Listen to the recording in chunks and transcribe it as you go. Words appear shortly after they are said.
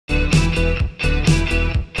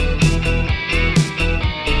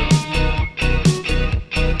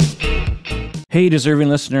Hey, deserving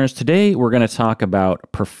listeners, today we're going to talk about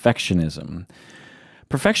perfectionism.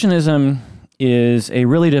 Perfectionism is a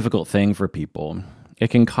really difficult thing for people.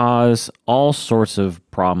 It can cause all sorts of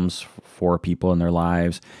problems for people in their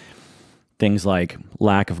lives. Things like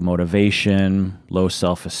lack of motivation, low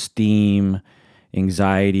self-esteem,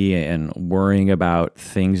 anxiety, and worrying about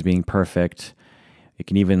things being perfect. It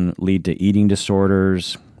can even lead to eating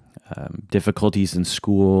disorders, difficulties in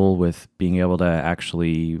school with being able to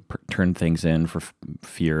actually turn things in for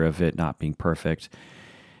fear of it not being perfect.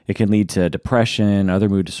 It can lead to depression, other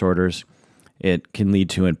mood disorders. It can lead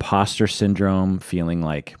to impostor syndrome, feeling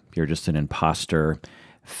like you're just an imposter,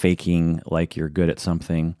 faking like you're good at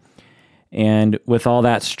something. And with all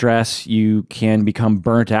that stress, you can become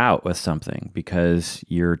burnt out with something because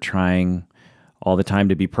you're trying all the time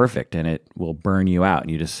to be perfect, and it will burn you out. And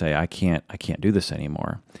you just say, I can't do this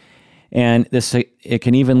anymore. And it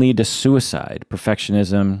can even lead to suicide.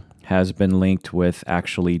 Perfectionism has been linked with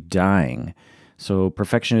actually dying. So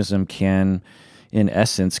perfectionism can, in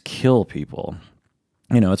essence, kill people.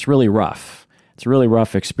 It's really rough. It's a really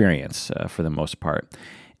rough experience for the most part.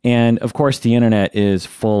 And of course, the internet is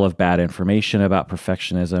full of bad information about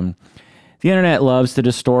perfectionism. The internet loves to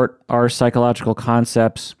distort our psychological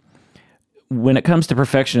concepts. When it comes to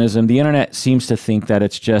perfectionism, the internet seems to think that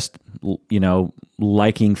it's just,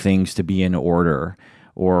 liking things to be in order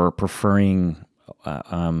or preferring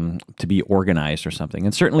to be organized or something.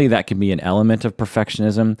 And certainly that can be an element of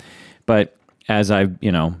perfectionism. But as I've,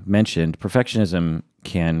 mentioned, perfectionism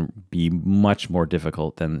can be much more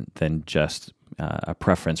difficult than just a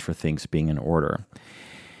preference for things being in order.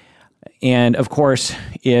 And of course,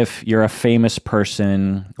 if you're a famous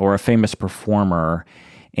person or a famous performer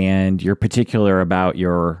and you're particular about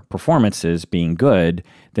your performances being good,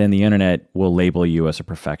 then the internet will label you as a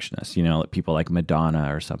perfectionist. People like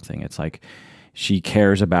Madonna or something. It's like she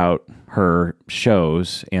cares about her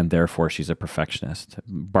shows and therefore she's a perfectionist.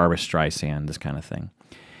 Barbra Streisand, this kind of thing.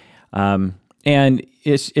 And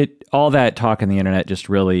all that talk on the internet just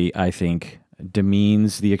really, I think,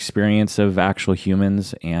 demeans the experience of actual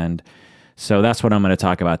humans. And so that's what I'm going to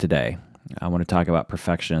talk about today. I want to talk about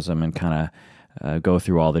perfectionism and kind of go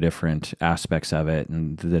through all the different aspects of it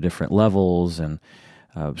and the different levels, and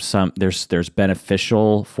there's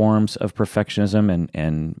beneficial forms of perfectionism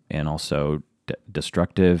and also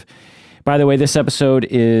destructive. By the way, this episode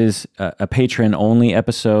is a patron only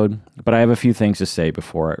episode, but I have a few things to say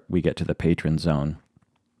before we get to the patron zone.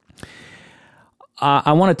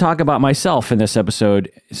 I want to talk about myself in this episode.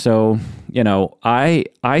 So, I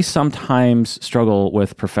sometimes struggle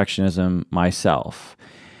with perfectionism myself.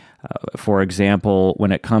 For example,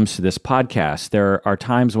 when it comes to this podcast, there are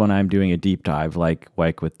times when I'm doing a deep dive, like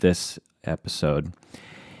with this episode,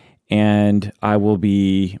 and I will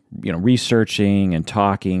be, researching and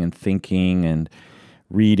talking and thinking and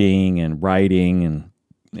reading and writing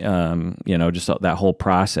and, just that whole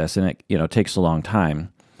process. And it, takes a long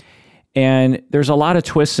time. And there's a lot of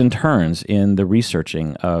twists and turns in the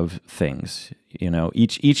researching of things.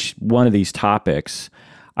 Each one of these topics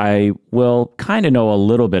I will kind of know a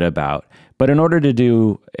little bit about, but in order to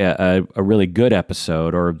do a really good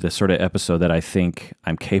episode, or the sort of episode that I think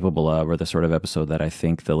I'm capable of, or the sort of episode that I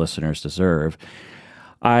think the listeners deserve,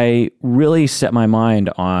 I really set my mind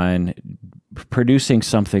on producing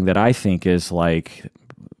something that I think is like,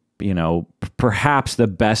 perhaps the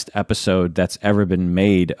best episode that's ever been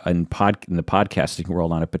made in the podcasting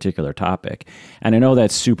world on a particular topic. And I know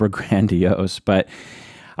that's super grandiose, but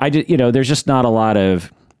there's just not a lot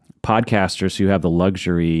of podcasters who have the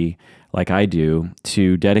luxury, like I do,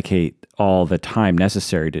 to dedicate all the time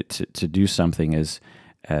necessary to do something as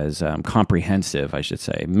comprehensive, I should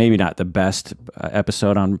say. Maybe not the best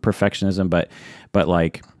episode on perfectionism, but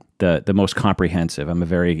like the most comprehensive. I'm a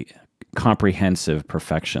very comprehensive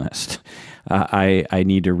perfectionist. I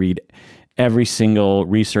need to read every single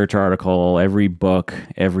research article, every book,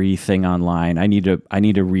 everything online. I need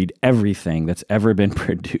to read everything that's ever been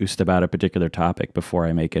produced about a particular topic before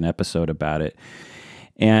I make an episode about it.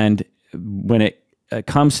 And when it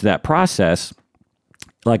comes to that process,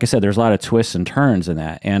 like I said, there's a lot of twists and turns in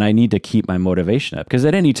that, and I need to keep my motivation up, because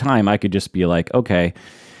at any time I could just be like, okay,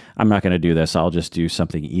 I'm not going to do this. I'll just do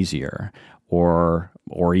something easier, or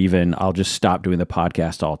even I'll just stop doing the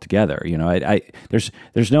podcast altogether.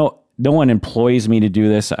 There's no one employs me to do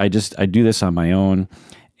this. I do this on my own.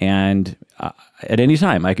 And at any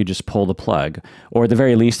time I could just pull the plug, or at the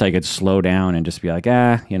very least I could slow down and just be like,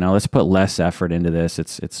 let's put less effort into this.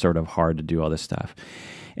 It's sort of hard to do all this stuff.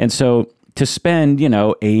 And so to spend,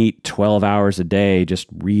 8, 12 hours a day just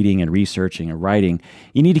reading and researching and writing,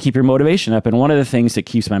 you need to keep your motivation up. And one of the things that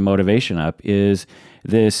keeps my motivation up is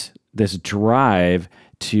this this drive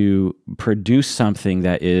to produce something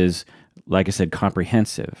that is, like I said,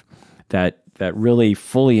 comprehensive, that really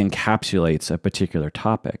fully encapsulates a particular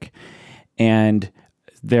topic. And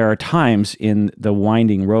there are times in the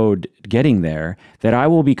winding road getting there that I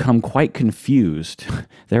will become quite confused.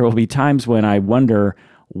 There will be times when I wonder,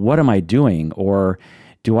 what am I doing? Or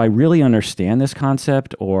do I really understand this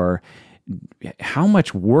concept? Or how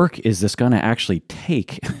much work is this going to actually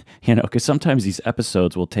take? Because sometimes these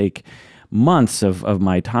episodes will take months of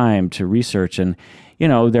my time to research. And,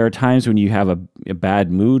 there are times when you have a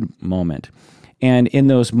bad mood moment. And in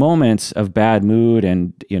those moments of bad mood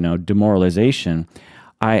and, demoralization,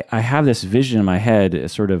 I have this vision in my head, a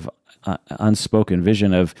sort of unspoken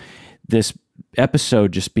vision of this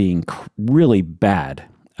episode just being really bad.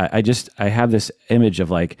 I have this image of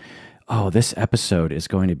like, oh, this episode is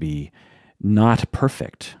going to be not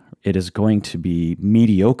perfect. It is going to be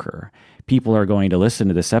mediocre. People are going to listen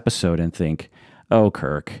to this episode and think, oh,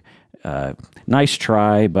 Kirk, nice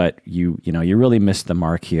try, but you really missed the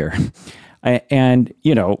mark here. And,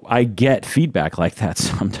 I get feedback like that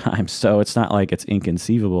sometimes, so it's not like it's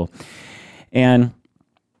inconceivable. And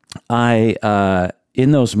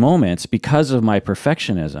in those moments, because of my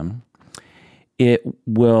perfectionism, it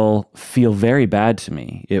will feel very bad to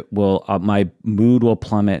me. It will, my mood will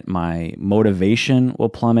plummet, my motivation will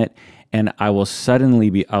plummet, and I'll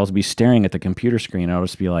be staring at the computer screen, and I'll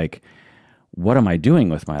just be like, what am I doing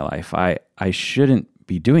with my life? I shouldn't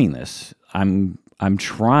be doing this. I'm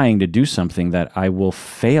trying to do something that I will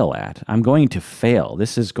fail at. I'm going to fail.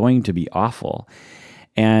 This is going to be awful.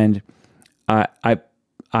 And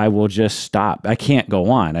I will just stop. I can't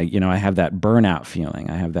go on. I have that burnout feeling.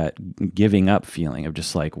 I have that giving up feeling of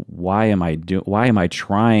just like, why am I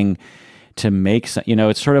trying to make some,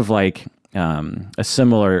 it's sort of like a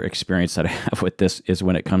similar experience that I have with this is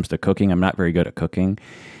when it comes to cooking. I'm not very good at cooking.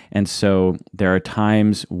 And so there are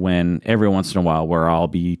times when every once in a while where I'll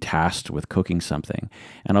be tasked with cooking something,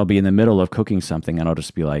 and I'll be in the middle of cooking something and I'll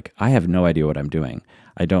just be like, I have no idea what I'm doing.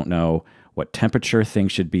 I don't know what temperature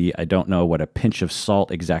things should be. I don't know what a pinch of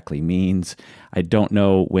salt exactly means. I don't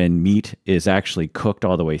know when meat is actually cooked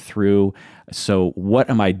all the way through. So what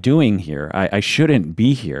am I doing here? I shouldn't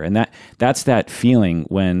be here. And that's that feeling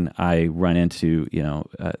when I run into,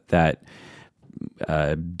 that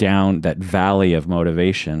down that valley of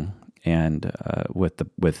motivation and with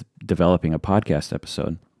developing a podcast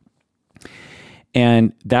episode.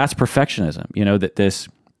 And that's perfectionism,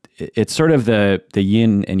 it's sort of the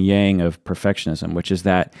yin and yang of perfectionism, which is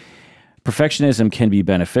that perfectionism can be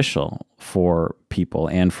beneficial for people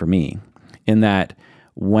and for me, in that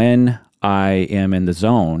when I am in the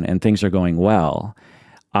zone and things are going well,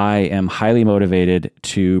 I am highly motivated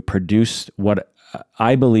to produce what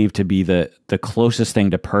I believe to be the closest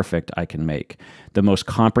thing to perfect I can make, the most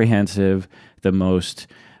comprehensive, the most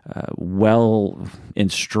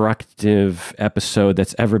well-instructive episode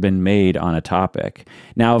that's ever been made on a topic.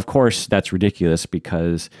 Now, of course, that's ridiculous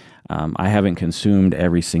because I haven't consumed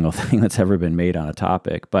every single thing that's ever been made on a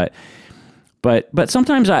topic, but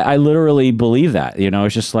sometimes I literally believe that.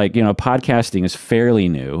 It's just like, podcasting is fairly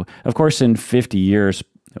new. Of course, in 50 years,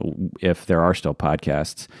 if there are still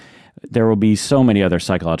podcasts, there will be so many other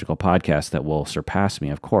psychological podcasts that will surpass me,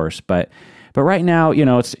 of course. But right now,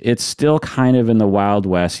 it's still kind of in the Wild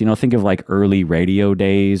West. Think of like early radio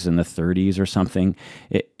days in the 30s or something.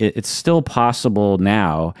 It's still possible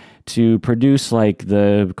now to produce like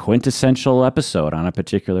the quintessential episode on a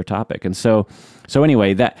particular topic. And so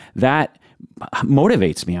anyway, that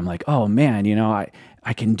motivates me. I'm like, oh man,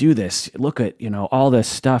 I can do this. Look at, all this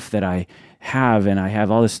stuff that I have, and I have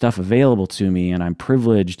all this stuff available to me, and I'm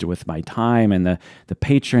privileged with my time, and the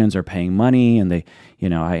patrons are paying money, and they,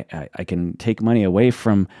 I can take money away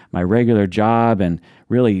from my regular job and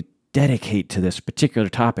really dedicate to this particular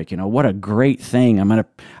topic. What a great thing. I'm gonna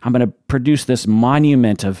produce this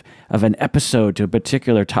monument of an episode to a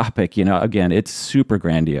particular topic. Again, it's super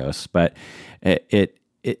grandiose, but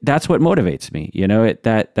that's what motivates me.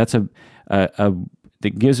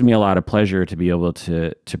 That gives me a lot of pleasure to be able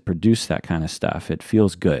to produce that kind of stuff. It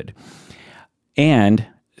feels good. And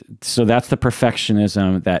so that's the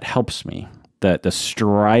perfectionism that helps me, the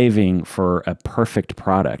striving for a perfect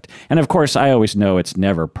product. And of course, I always know it's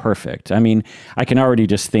never perfect. I mean, I can already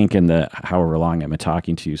just think in the however long I've been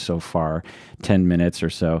talking to you so far, 10 minutes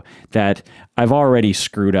or so, that I've already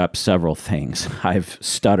screwed up several things. I've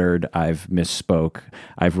stuttered, I've misspoke,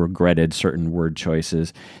 I've regretted certain word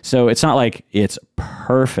choices. So it's not like it's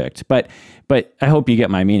perfect, but I hope you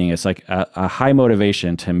get my meaning. It's like a high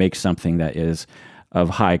motivation to make something that is of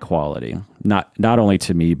high quality, not only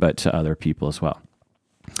to me, but to other people as well.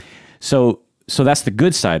 So so that's the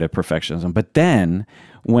good side of perfectionism. But then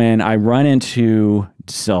when I run into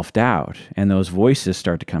self-doubt and those voices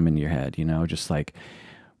start to come into your head, just like,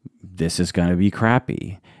 this is going to be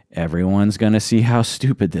crappy. Everyone's going to see how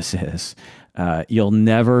stupid this is. You'll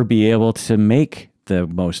never be able to make the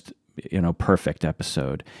most perfect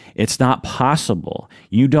episode. It's not possible.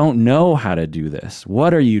 You don't know how to do this.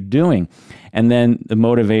 What are you doing? And then the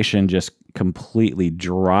motivation just completely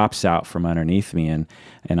drops out from underneath me, and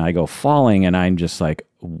I go falling, and I'm just like,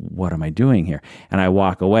 what am I doing here? And I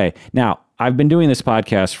walk away. Now, I've been doing this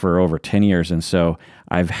podcast for over 10 years, and so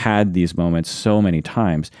I've had these moments so many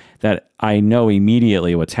times that I know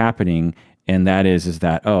immediately what's happening. And that is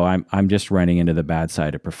that, I'm just running into the bad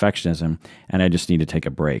side of perfectionism, and I just need to take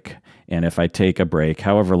a break. And if I take a break,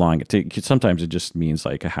 however long it takes, sometimes it just means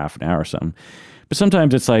like a half an hour or something, but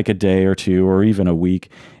sometimes it's like a day or two or even a week.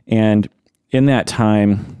 And in that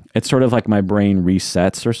time, it's sort of like my brain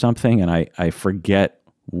resets or something, and I forget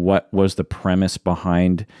what was the premise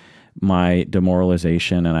behind my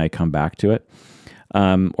demoralization, and I come back to it.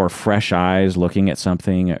 Or fresh eyes looking at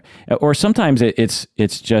something, or sometimes it's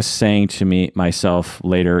just saying to myself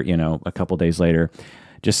later, a couple days later,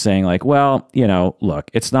 just saying like, well,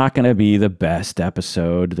 look, it's not going to be the best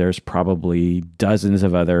episode. There's probably dozens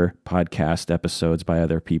of other podcast episodes by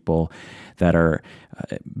other people that are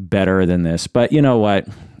better than this. But you know what?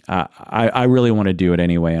 I really want to do it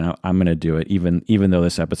anyway, and I'm going to do it even though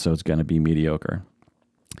this episode's going to be mediocre.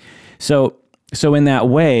 So in that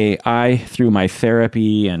way, through my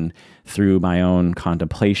therapy and through my own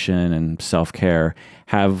contemplation and self-care,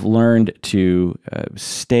 have learned to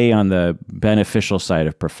stay on the beneficial side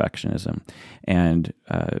of perfectionism, and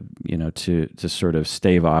to sort of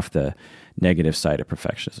stave off the negative side of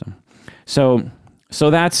perfectionism. So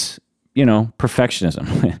that's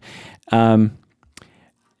perfectionism,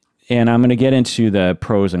 and I'm going to get into the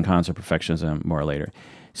pros and cons of perfectionism more later.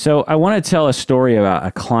 So I want to tell a story about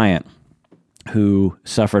a client who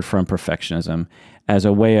suffered from perfectionism as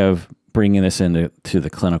a way of bringing this into the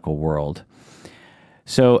clinical world.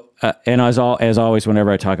 So, and as always,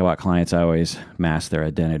 whenever I talk about clients, I always mask their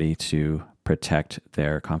identity to protect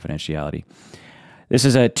their confidentiality. This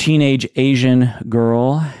is a teenage Asian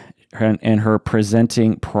girl, and her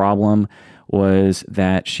presenting problem was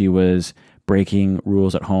that she was breaking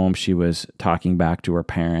rules at home. She was talking back to her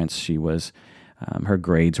parents. She was, her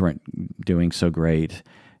grades weren't doing so great.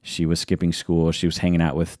 She was skipping school. She was hanging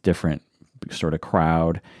out with different sort of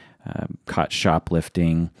crowd, caught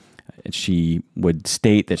shoplifting. She would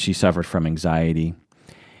state that she suffered from anxiety.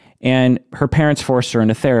 And her parents forced her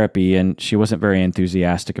into therapy, and she wasn't very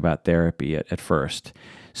enthusiastic about therapy at first.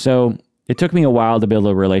 So it took me a while to build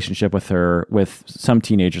a relationship with her. With some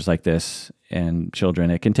teenagers like this and children,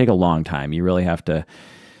 it can take a long time. You really have to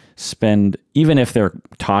spend, even if they're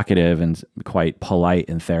talkative and quite polite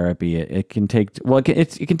in therapy, it can take,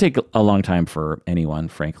 it can take a long time for anyone,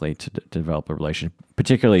 frankly, to develop a relationship,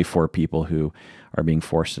 particularly for people who are being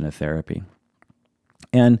forced into therapy.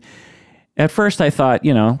 And at first I thought,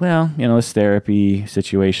 this therapy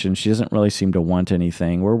situation, she doesn't really seem to want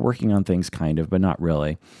anything. We're working on things kind of, but not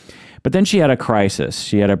really. But then she had a crisis.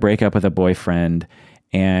 She had a breakup with a boyfriend.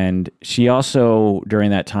 And she also,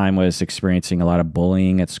 during that time, was experiencing a lot of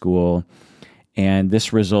bullying at school. And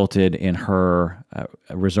this resulted in her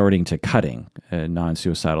resorting to cutting,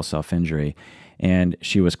 non-suicidal self-injury. And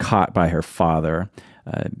she was caught by her father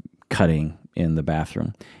cutting in the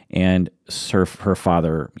bathroom. And her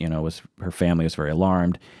father, her family was very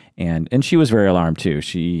alarmed. And she was very alarmed too.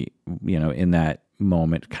 She, in that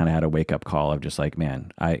moment kind of had a wake-up call of just like,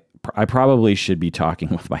 man, I probably should be talking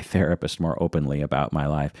with my therapist more openly about my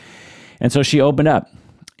life. And so she opened up,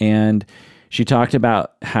 and she talked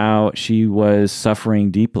about how she was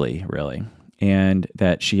suffering deeply, really, and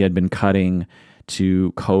that she had been cutting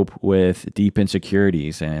to cope with deep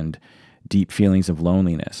insecurities and deep feelings of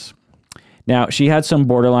loneliness. Now, she had some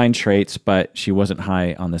borderline traits, but she wasn't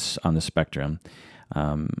high on the spectrum,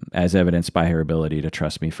 as evidenced by her ability to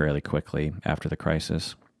trust me fairly quickly after the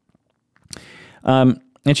crisis.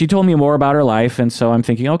 And she told me more about her life, and so I'm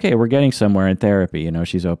thinking, okay, we're getting somewhere in therapy.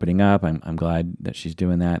 She's opening up. I'm glad that she's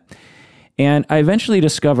doing that. And I eventually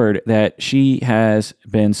discovered that she has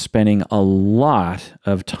been spending a lot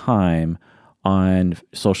of time on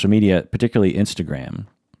social media, particularly Instagram.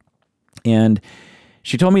 And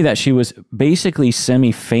she told me that she was basically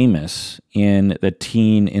semi-famous in the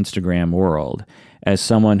teen Instagram world as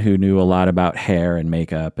someone who knew a lot about hair and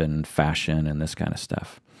makeup and fashion and this kind of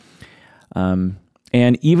stuff.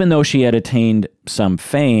 And even though she had attained some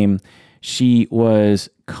fame, she was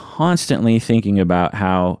constantly thinking about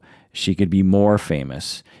how she could be more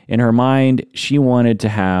famous. In her mind, she wanted to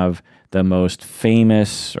have the most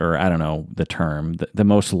famous, or I don't know the term, the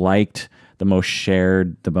most liked, the most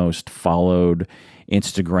shared, the most followed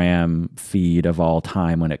Instagram feed of all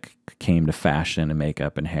time when it came to fashion and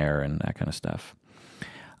makeup and hair and that kind of stuff.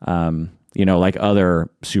 You know, like other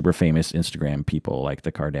super famous Instagram people like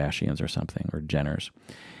the Kardashians or something, or Jenners.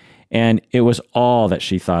 And it was all that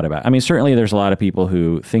she thought about. I mean, certainly there's a lot of people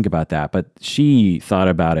who think about that, but she thought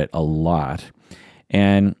about it a lot.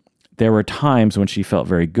 And there were times when she felt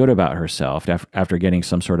very good about herself after getting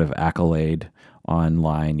some sort of accolade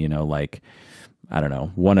online, you know, like, I don't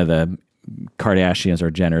know, one of the Kardashians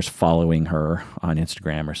or Jenners following her on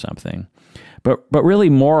Instagram or something. But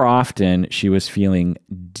really more often she was feeling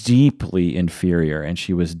deeply inferior and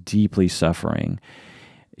she was deeply suffering.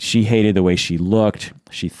 She hated the way she looked.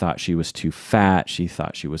 She thought she was too fat. She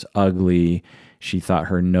thought she was ugly. She thought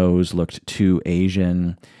her nose looked too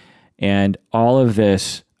Asian. And all of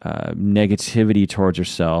this negativity towards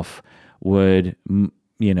herself would,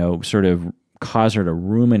 you know, sort of cause her to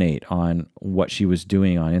ruminate on what she was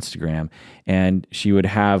doing on Instagram. And she would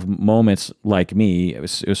have moments like me, it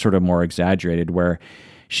was sort of more exaggerated, where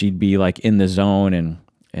she'd be like in the zone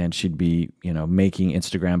and she'd be, you know, making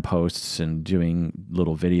Instagram posts and doing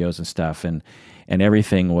little videos and stuff. And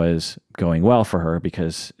everything was going well for her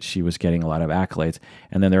because she was getting a lot of accolades.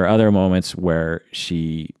 And then there are other moments where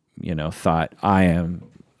she, you know, thought, I'm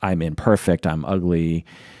imperfect, I'm ugly,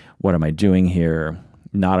 what am I doing here?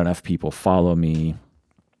 Not enough people follow me.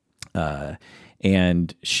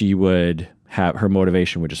 And she would have, her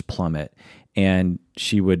motivation would just plummet. And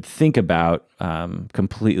she would think about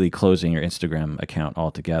completely closing her Instagram account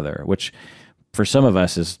altogether, which for some of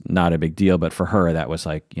us is not a big deal, but for her, that was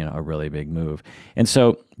like, you know, a really big move. And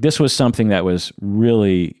so this was something that was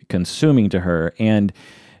really consuming to her. And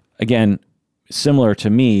again, similar to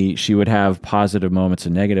me, she would have positive moments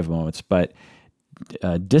and negative moments, but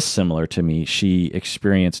dissimilar to me, she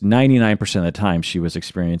experienced 99% of the time, she was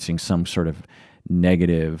experiencing some sort of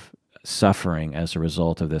negative suffering as a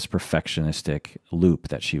result of this perfectionistic loop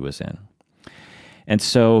that she was in. And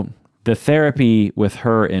so the therapy with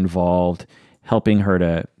her involved helping her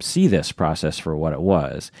to see this process for what it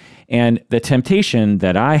was. And the temptation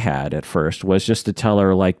that I had at first was just to tell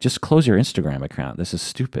her, like, just close your Instagram account. This is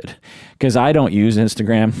stupid. Because I don't use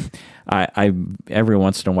Instagram. I every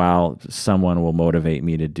once in a while, someone will motivate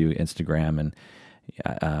me to do Instagram. And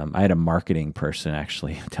I had a marketing person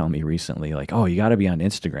actually tell me recently, like, oh, you got to be on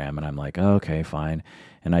Instagram. And I'm like, oh, okay, fine.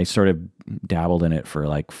 And I sort of dabbled in it for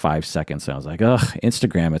like 5 seconds. And I was like, ugh,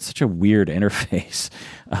 Instagram, it's such a weird interface.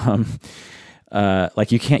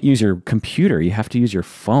 Like you can't use your computer, you have to use your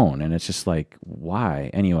phone. And it's just like, why?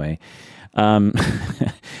 Anyway. But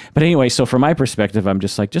anyway, so from my perspective, I'm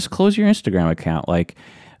just like, just close your Instagram account. Like,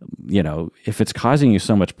 you know, if it's causing you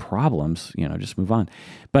so much problems, you know, just move on.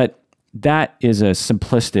 But that is a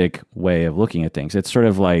simplistic way of looking at things. It's sort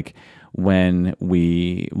of like when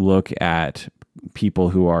we look at people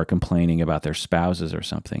who are complaining about their spouses or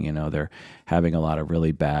something, you know, they're having a lot of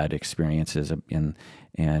really bad experiences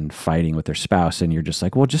and fighting with their spouse. And you're just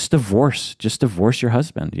like, well, just divorce your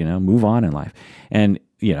husband, you know, move on in life. And,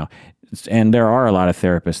 you know, and there are a lot of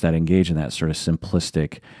therapists that engage in that sort of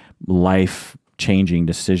simplistic life changing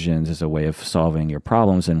decisions as a way of solving your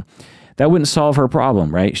problems. And that wouldn't solve her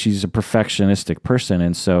problem, right? She's a perfectionistic person.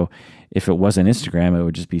 And so if it wasn't Instagram, it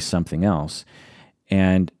would just be something else.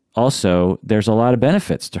 And also, there's a lot of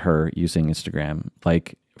benefits to her using Instagram.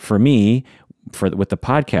 Like for me, with the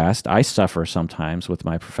podcast, I suffer sometimes with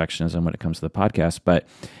my perfectionism when it comes to the podcast. But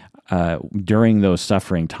during those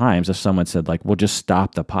suffering times, if someone said like, well, just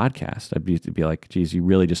stop the podcast, I'd be like, geez, you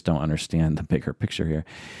really just don't understand the bigger picture here.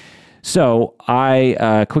 So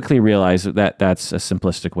I quickly realized that that's a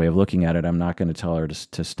simplistic way of looking at it. I'm not going to tell her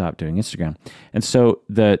to stop doing Instagram. And so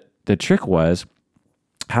the trick was,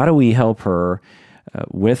 how do we help her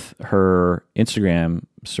with her Instagram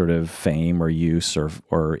sort of fame or use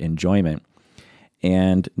or enjoyment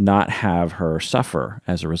and not have her suffer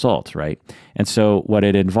as a result, right? And so what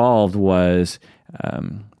it involved was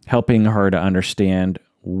helping her to understand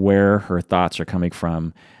where her thoughts are coming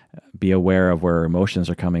from, be aware of where her emotions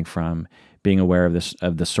are coming from, being aware of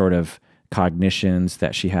the sort of cognitions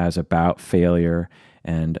that she has about failure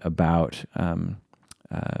and about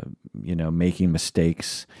you know, making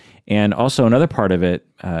mistakes. And also another part of it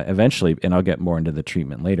eventually, and I'll get more into the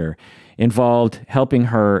treatment later, involved helping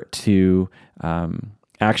her to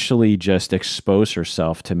actually just expose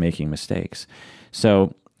herself to making mistakes.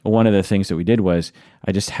 So one of the things that we did was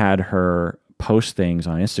I just had her post things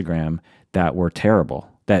on Instagram that were terrible.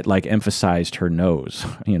 that like emphasized her nose,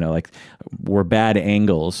 like were bad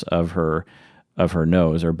angles of her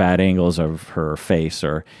nose, or bad angles of her face,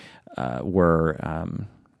 or were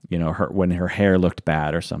her when her hair looked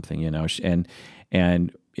bad or something,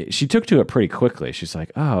 and she took to it pretty quickly. She's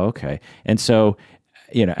like, oh, okay. And so,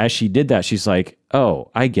 as she did that, she's like, oh,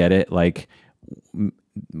 I get it. Like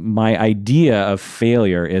my idea of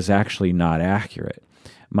failure is actually not accurate.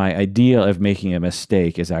 My idea of making a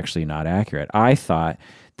mistake is actually not accurate. I thought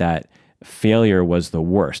that failure was the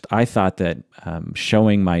worst. I thought that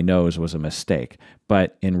showing my nose was a mistake,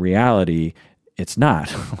 but in reality, it's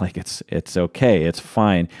not. Like it's okay. It's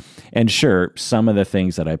fine. And sure, some of the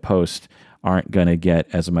things that I post aren't going to get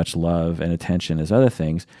as much love and attention as other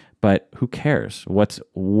things, but who cares? What's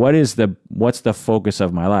the focus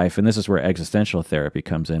of my life? And this is where existential therapy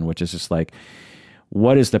comes in, which is just like,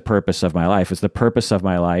 what is the purpose of my life? Is the purpose of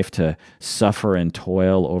my life to suffer and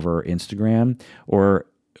toil over Instagram, or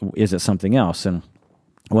is it something else? And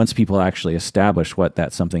once people actually establish what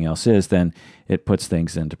that something else is, then it puts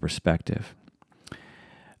things into perspective.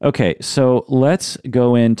 Okay, so let's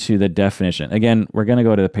go into the definition. Again, we're going to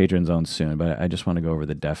go to the Patreon zone soon, but I just want to go over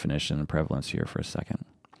the definition and prevalence here for a second.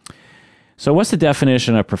 So what's the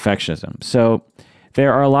definition of perfectionism? So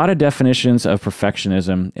there are a lot of definitions of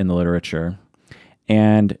perfectionism in the literature,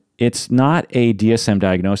 and it's not a DSM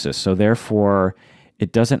diagnosis. So therefore,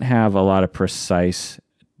 it doesn't have a lot of precise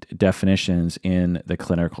definitions in the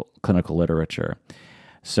clinical literature.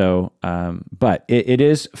 So, but it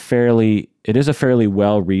is a fairly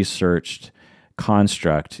well-researched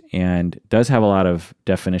construct and does have a lot of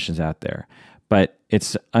definitions out there, but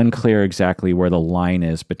it's unclear exactly where the line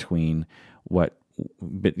is between with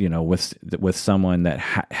someone that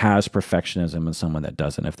has perfectionism and someone that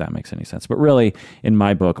doesn't, if that makes any sense. But really, in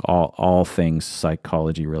my book, all things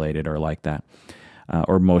psychology related are like that,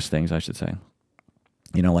 or most things, I should say.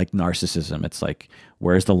 Like narcissism, it's like,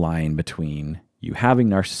 where's the line between you having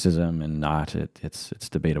narcissism and not? It's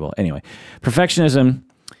debatable. Anyway, perfectionism,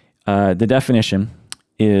 the definition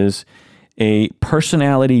is a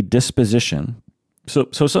personality disposition.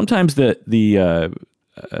 So sometimes the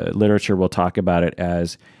literature will talk about it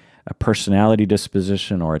as a personality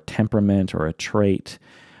disposition, or a temperament, or a trait,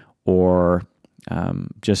 or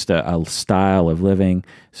just a style of living.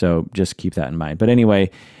 So just keep that in mind. But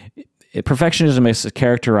anyway, perfectionism is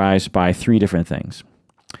characterized by three different things.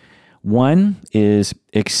 One is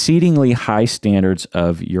exceedingly high standards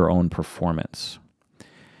of your own performance.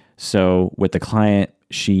 So with the client,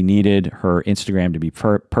 she needed her Instagram to be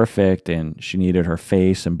perfect, and she needed her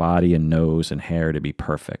face and body and nose and hair to be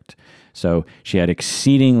perfect. So she had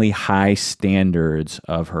exceedingly high standards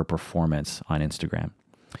of her performance on Instagram.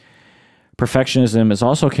 Perfectionism is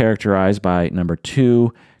also characterized by, number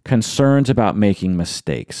two, concerns about making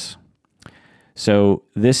mistakes. So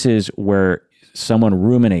this is where someone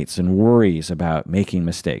ruminates and worries about making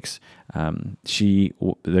mistakes.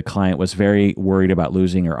 The client was very worried about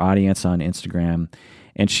losing her audience on Instagram,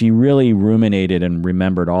 and she really ruminated and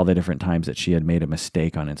remembered all the different times that she had made a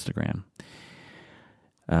mistake on Instagram.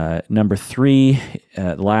 Number three,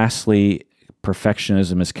 lastly,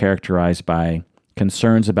 perfectionism is characterized by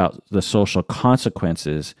concerns about the social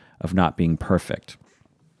consequences of not being perfect.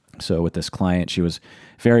 So with this client, she was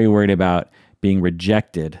very worried about being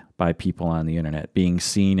rejected by people on the internet, being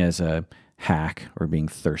seen as a hack, or being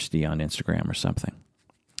thirsty on Instagram or something.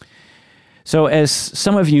 So as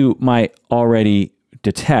some of you might already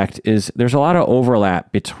detect, there's a lot of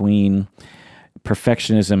overlap between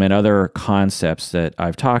perfectionism and other concepts that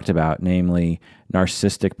I've talked about, namely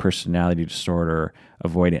narcissistic personality disorder,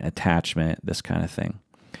 avoidant attachment, this kind of thing.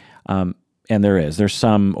 And there's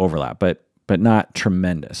some overlap, but not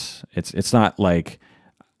tremendous. It's not like,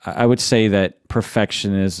 I would say that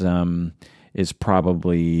perfectionism is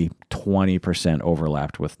probably 20%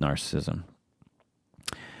 overlapped with narcissism.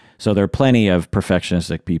 So there are plenty of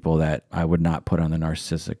perfectionistic people that I would not put on the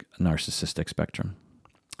narcissistic spectrum.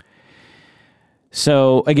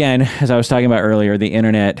 So again, as I was talking about earlier, the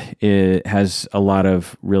internet has a lot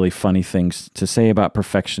of really funny things to say about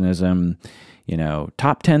perfectionism.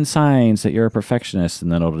 Top 10 signs that you're a perfectionist,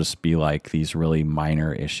 and then it'll just be like these really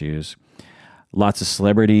minor issues. Lots of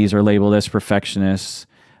celebrities are labeled as perfectionists.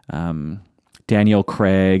 Daniel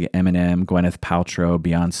Craig, Eminem, Gwyneth Paltrow,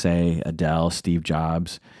 Beyonce, Adele, Steve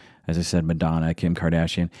Jobs, as I said, Madonna, Kim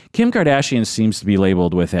Kardashian. Kim Kardashian seems to be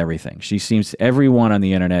labeled with everything. Everyone on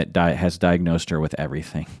the internet has diagnosed her with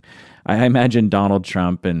everything. I imagine Donald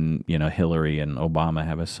Trump and Hillary and Obama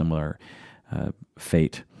have a similar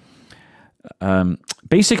fate.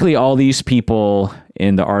 Basically, all these people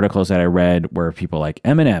in the articles that I read were people like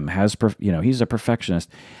Eminem has, he's a perfectionist.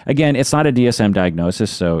 Again, it's not a DSM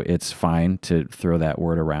diagnosis, so it's fine to throw that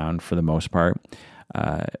word around for the most part.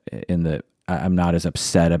 I'm not as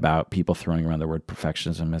upset about people throwing around the word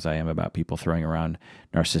perfectionism as I am about people throwing around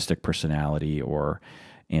narcissistic personality or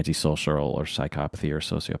antisocial or psychopathy or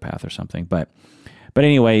sociopath or something. But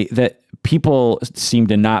anyway, that people seem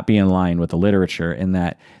to not be in line with the literature in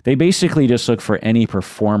that they basically just look for any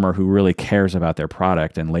performer who really cares about their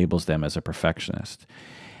product and labels them as a perfectionist.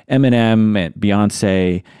 Eminem and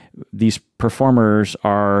Beyonce, these performers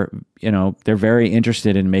are, they're very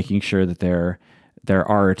interested in making sure that their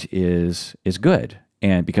art is good,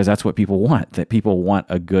 and because that's what people want. That people want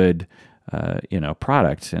a good,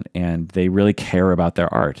 product, and they really care about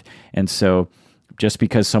their art. And so, just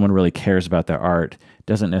because someone really cares about their art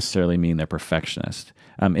doesn't necessarily mean they're perfectionist.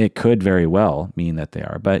 It could very well mean that they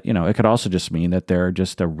are, but it could also just mean that they're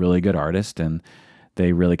just a really good artist and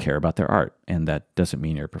they really care about their art, and that doesn't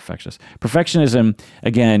mean you're a perfectionist. Perfectionism,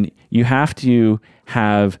 again, you have to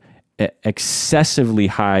have excessively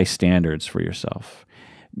high standards for yourself.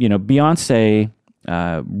 Beyonce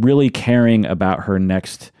really caring about her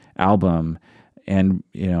next album and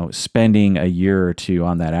spending a year or two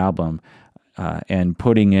on that album and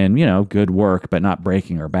putting in good work but not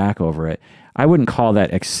breaking her back over it. I wouldn't call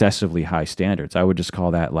that excessively high standards. I would just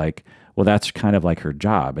call that like, well, that's kind of like her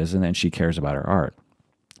job, isn't it? And she cares about her art.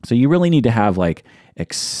 So you really need to have like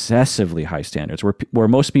excessively high standards where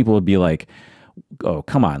most people would be like, oh,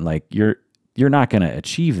 come on, like you're not going to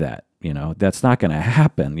achieve that. That's not going to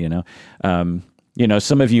happen.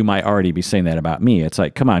 Some of you might already be saying that about me. It's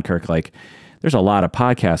like, come on, Kirk, like there's a lot of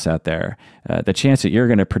podcasts out there. The chance that you're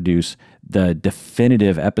going to produce the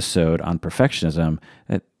definitive episode on perfectionism,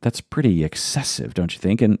 that's pretty excessive, don't you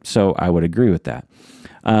think? And so I would agree with that.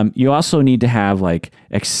 You also need to have like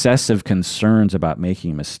excessive concerns about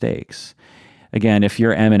making mistakes. Again, if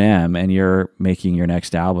you're Eminem and you're making your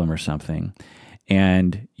next album or something,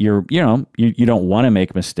 and you don't want to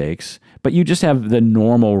make mistakes, but you just have the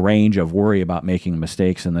normal range of worry about making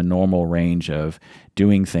mistakes and the normal range of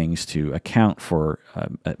doing things to account for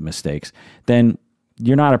mistakes, then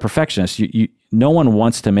you're not a perfectionist. No one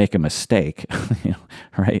wants to make a mistake,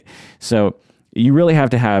 right? So you really have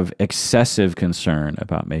to have excessive concern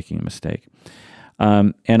about making a mistake.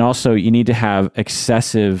 And also you need to have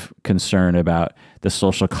excessive concern about the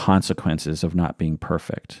social consequences of not being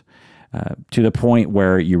perfect. To the point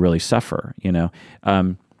where you really suffer,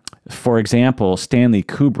 For example, Stanley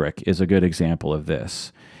Kubrick is a good example of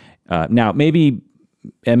this. Now, maybe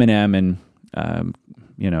Eminem and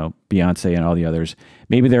Beyonce and all the others,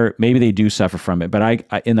 maybe they do suffer from it. But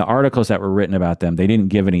I in the articles that were written about them, they didn't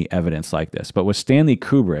give any evidence like this. But with Stanley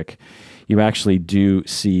Kubrick, you actually do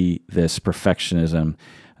see this perfectionism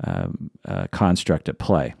construct at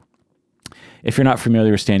play. If you're not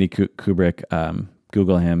familiar with Stanley Kubrick,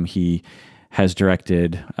 Google him. He has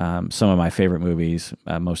directed some of my favorite movies,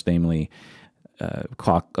 most namely A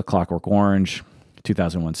Clockwork Orange,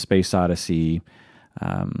 2001 Space Odyssey,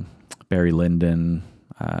 Barry Lyndon,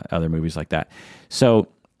 other movies like that. So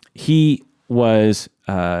he was,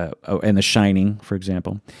 and The Shining, for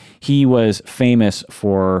example, he was famous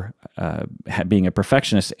for being a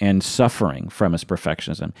perfectionist and suffering from his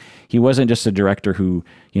perfectionism. He wasn't just a director who,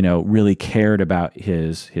 really cared about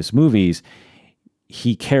his movies.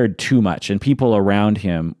 He cared too much, and people around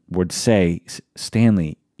him would say,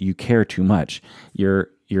 Stanley, you care too much. You're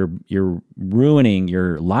ruining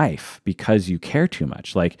your life because you care too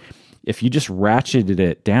much. Like if you just ratcheted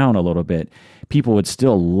it down a little bit, people would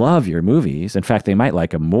still love your movies. In fact, they might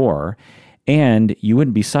like them more, and you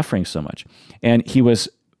wouldn't be suffering so much. And he was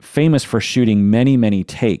famous for shooting many, many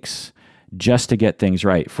takes just to get things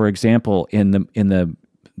right. For example, in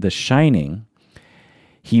the Shining,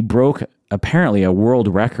 he broke apparently a world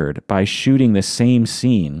record by shooting the same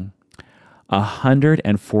scene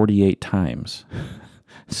 148 times.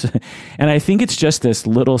 And I think it's just this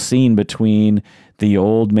little scene between the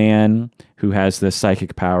old man who has the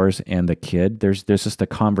psychic powers and the kid. There's just a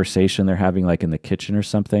conversation they're having like in the kitchen or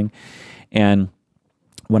something. And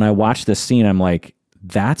when I watch this scene, I'm like,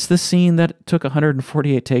 that's the scene that took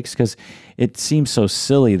 148 takes, because it seems so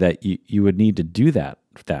silly that you would need to do that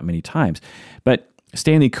many times. But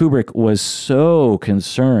Stanley Kubrick was so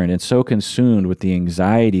concerned and so consumed with the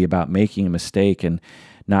anxiety about making a mistake and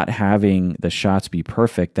not having the shots be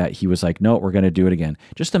perfect that he was like, no, we're going to do it again.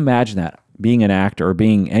 Just imagine that, being an actor or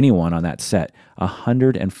being anyone on that set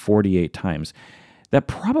 148 times. That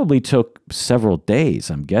probably took several days,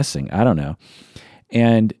 I'm guessing. I don't know.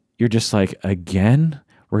 And you're just like, again,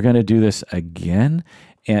 we're going to do this again.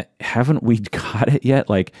 And haven't we got it yet?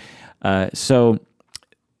 Like, so,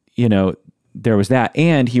 you know, there was that.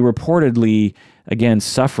 And he reportedly, again,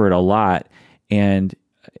 suffered a lot and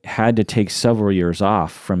had to take several years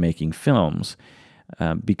off from making films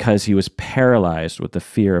because he was paralyzed with the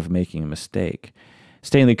fear of making a mistake.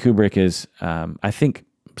 Stanley Kubrick is, I think,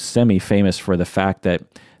 semi-famous for the fact that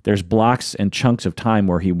there's blocks and chunks of time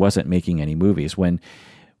where he wasn't making any movies, when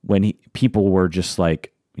people were just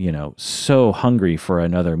like, you know, so hungry for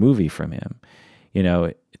another movie from him. You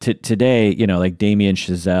know, today, you know, like Damien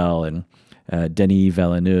Chazelle and Denis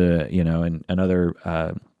Villeneuve, you know, and another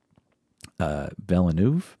the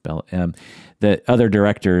other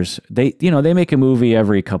directors, they make a movie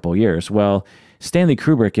every couple years. Well, Stanley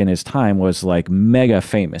Kubrick in his time was like mega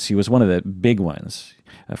famous. He was one of the big ones,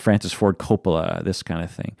 Francis Ford Coppola, this kind of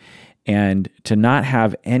thing. And to not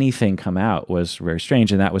have anything come out was very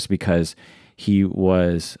strange. And that was because he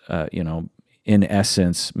was, you know, in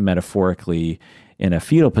essence, metaphorically, in a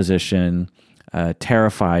fetal position,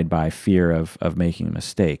 terrified by fear of making a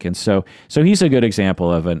mistake. And so he's a good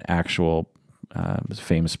example of an actual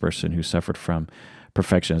famous person who suffered from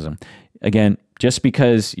perfectionism. Again, just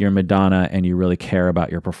because you're Madonna and you really care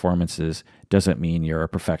about your performances doesn't mean you're a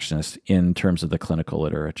perfectionist in terms of the clinical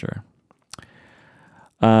literature.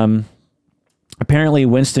 Apparently,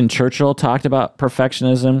 Winston Churchill talked about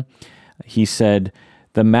perfectionism. He said,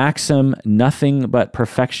 "The maxim, nothing but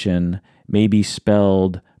perfection, may be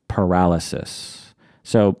spelled paralysis."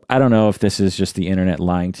 So I don't know if this is just the internet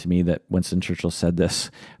lying to me that Winston Churchill said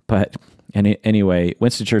this, but anyway,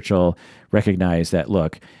 Winston Churchill recognized that,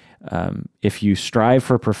 look, if you strive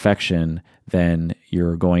for perfection, then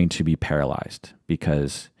you're going to be paralyzed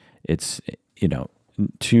because it's, you know,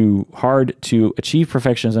 too hard to achieve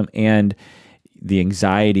perfectionism, and the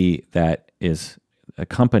anxiety that is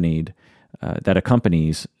accompanies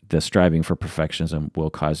the striving for perfectionism will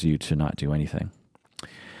cause you to not do anything.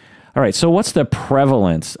 All right, so what's the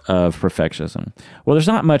prevalence of perfectionism? Well, there's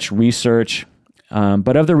not much research,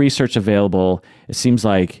 but of the research available, it seems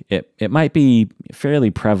like it might be fairly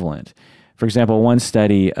prevalent. For example, one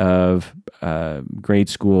study of grade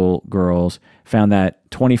school girls found that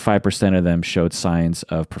 25% of them showed signs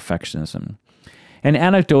of perfectionism. And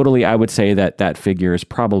anecdotally, I would say that that figure is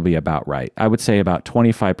probably about right. I would say about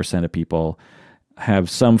 25% of people have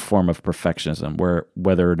some form of perfectionism,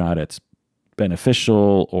 whether or not it's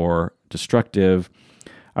beneficial or destructive,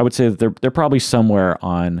 I would say that they're probably somewhere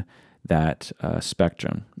on that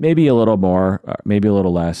spectrum. Maybe a little more, maybe a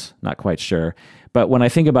little less, not quite sure. But when I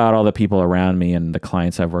think about all the people around me and the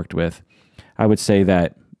clients I've worked with, I would say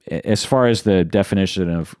that as far as the definition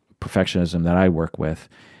of perfectionism that I work with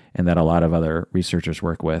and that a lot of other researchers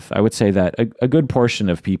work with, I would say that a good portion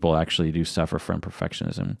of people actually do suffer from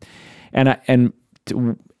perfectionism. And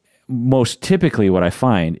most typically what I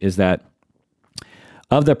find is that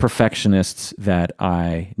of the perfectionists that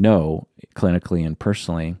I know clinically and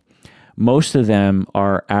personally, most of them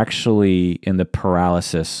are actually in the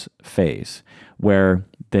paralysis phase where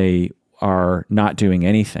they are not doing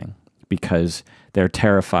anything because they're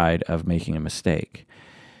terrified of making a mistake.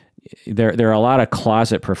 There are a lot of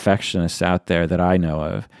closet perfectionists out there that I know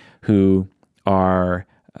of who are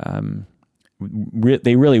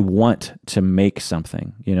they really want to make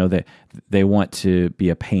something. You know, they want to be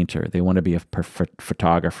a painter, they want to be a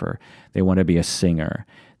photographer, they want to be a singer,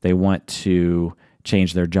 they want to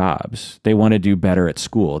change their jobs, they want to do better at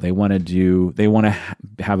school, they want to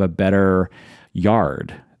have a better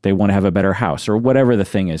yard, they want to have a better house, or whatever the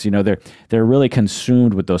thing is. You know, they're really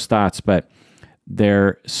consumed with those thoughts, but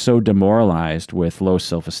they're so demoralized with low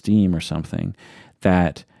self-esteem or something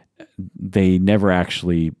that they never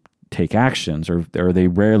actually take actions, or they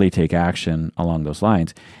rarely take action along those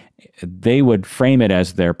lines. They would frame it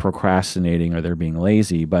as they're procrastinating or they're being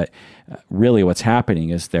lazy, but really what's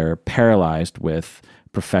happening is they're paralyzed with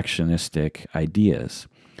perfectionistic ideas.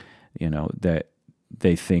 You know, that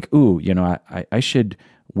they think, ooh, you know, I should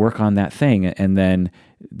work on that thing. And then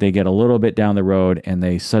they get a little bit down the road and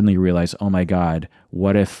they suddenly realize, oh my God,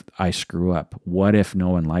 what if I screw up? What if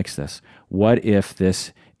no one likes this? What if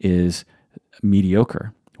this is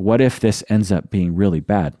mediocre? What if this ends up being really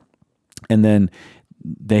bad? And then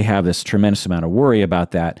they have this tremendous amount of worry about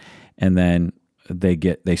that. And then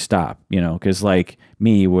they stop, you know, because like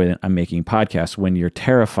me, when I'm making podcasts, when you're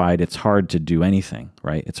terrified, it's hard to do anything,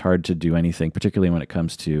 right? It's hard to do anything, particularly when it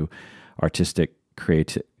comes to artistic,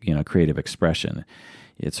 creative expression.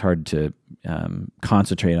 It's hard to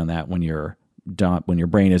concentrate on that when your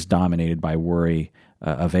brain is dominated by worry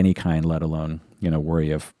of any kind, let alone, you know, worry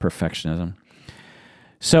of perfectionism.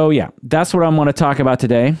 So yeah, that's what I want to talk about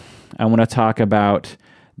today. I want to talk about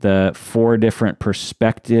the 4 different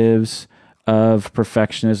perspectives of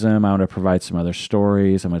perfectionism. I want to provide some other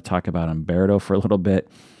stories. I'm going to talk about Umberto for a little bit.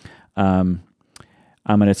 I'm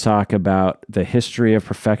going to talk about the history of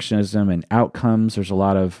perfectionism and outcomes. There's a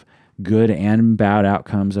lot of good and bad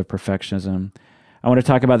outcomes of perfectionism. I want to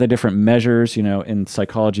talk about the different measures. In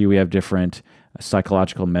psychology, we have different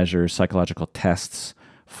psychological measures, psychological tests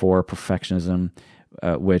for perfectionism,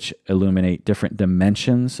 which illuminate different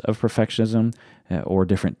dimensions of perfectionism, or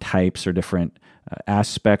different types or different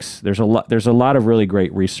aspects. There's a lot of really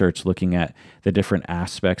great research looking at the different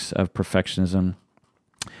aspects of perfectionism.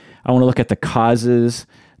 I want to look at the causes.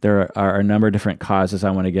 There are a number of different causes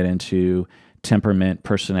I want to get into: temperament,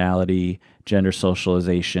 personality, gender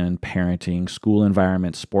socialization, parenting, school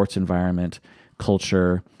environment, sports environment,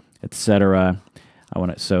 culture, etc.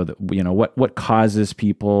 What causes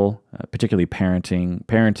people, particularly parenting.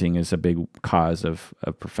 Parenting is a big cause of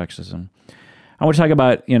perfectionism. I want to talk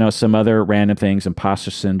about some other random things: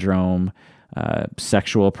 impostor syndrome,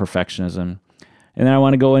 sexual perfectionism. And then I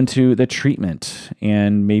want to go into the treatment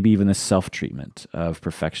and maybe even the self-treatment of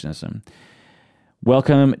perfectionism.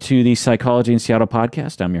 Welcome to the Psychology in Seattle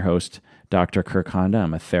podcast. I'm your host, Dr. Kirk Honda.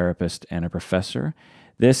 I'm a therapist and a professor.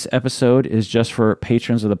 This episode is just for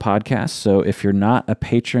patrons of the podcast. So if you're not a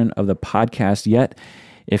patron of the podcast yet,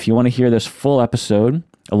 if you want to hear this full episode,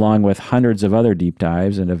 along with hundreds of other deep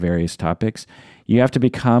dives into various topics, you have to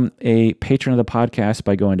become a patron of the podcast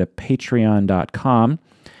by going to patreon.com.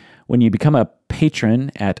 When you become a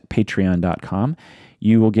patron at patreon.com,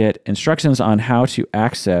 you will get instructions on how to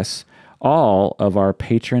access all of our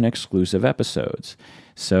patron exclusive episodes.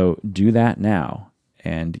 So do that now,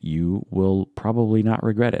 and you will probably not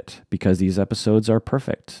regret it, because these episodes are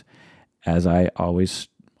perfect, as I always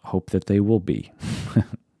hope that they will be.